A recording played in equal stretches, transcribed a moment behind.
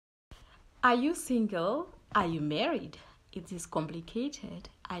Are you single? Are you married? It is complicated.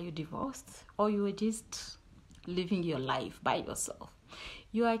 Are you divorced? Or you are just living your life by yourself?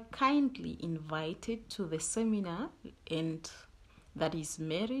 You are kindly invited to the seminar, and that is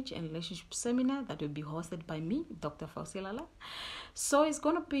marriage and relationship seminar that will be hosted by me, Dr. Fausilala. So it's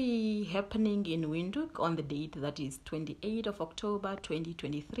going to be happening in Windhoek on the date that is 28th of October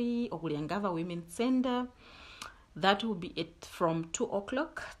 2023, Okuliangava Women's Center. That will be from 2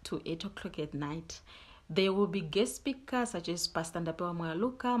 o'clock to 8 o'clock at night. There will be guest speakers such as Pastor Ndapewa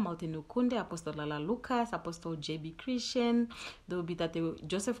Mwaluka, Martin Ukunde, Apostle Lala Lucas, Apostle J.B. Christian. There will be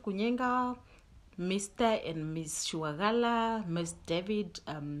Joseph Kunyenga, Mr. and Miss Shuagala, Miss David,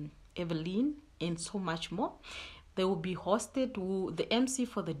 Evelyn, and so much more. They will be hosted. The MC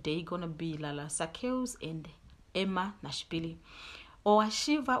for the day gonna be Lala Sakeus and Emma Nashpili.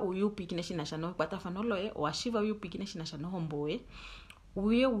 Oashiva uyupi kineshina shano kwatafanoloe, oashiva uyupi kineshina shano homboe.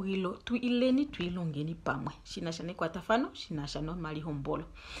 Uye wilo tu ileni tu ilongeni pamwe. Shina shane kwatafano, shina shano mali hombolo.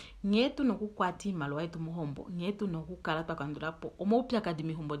 Ngetu no kukwati malwa etu muhombo. Ngetu no kukala pakandurapo. Omopi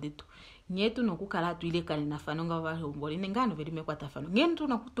akademi hombo detu. Ngetu no kukala tu ile kali nafano nga wa hombolo. Ngano veli me kwatafano. Ngetu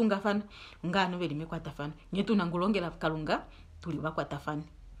no kutunga fano. Ngano veli me kwatafano. Ngetu na ngulongela kalunga. Tuliwa kwatafano.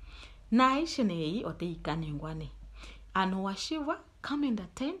 Na ishenei ote ikane ngwane. Ano washiva, come and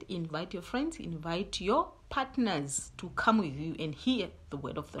attend, invite your friends, invite your partners to come with you and hear the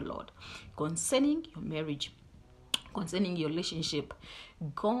word of the Lord concerning your marriage, concerning your relationship.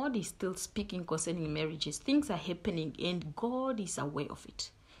 God is still speaking concerning marriages. Things are happening and God is aware of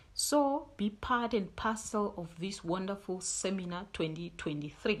it. So be part and parcel of this wonderful seminar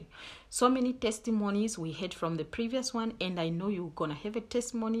 2023. So many testimonies we heard from the previous one, and I know you're going to have a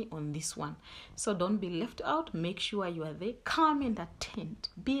testimony on this one. So don't be left out. Make sure you are there. Come and attend.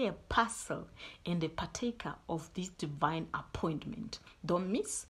 Be a parcel and a partaker of this divine appointment. Don't miss.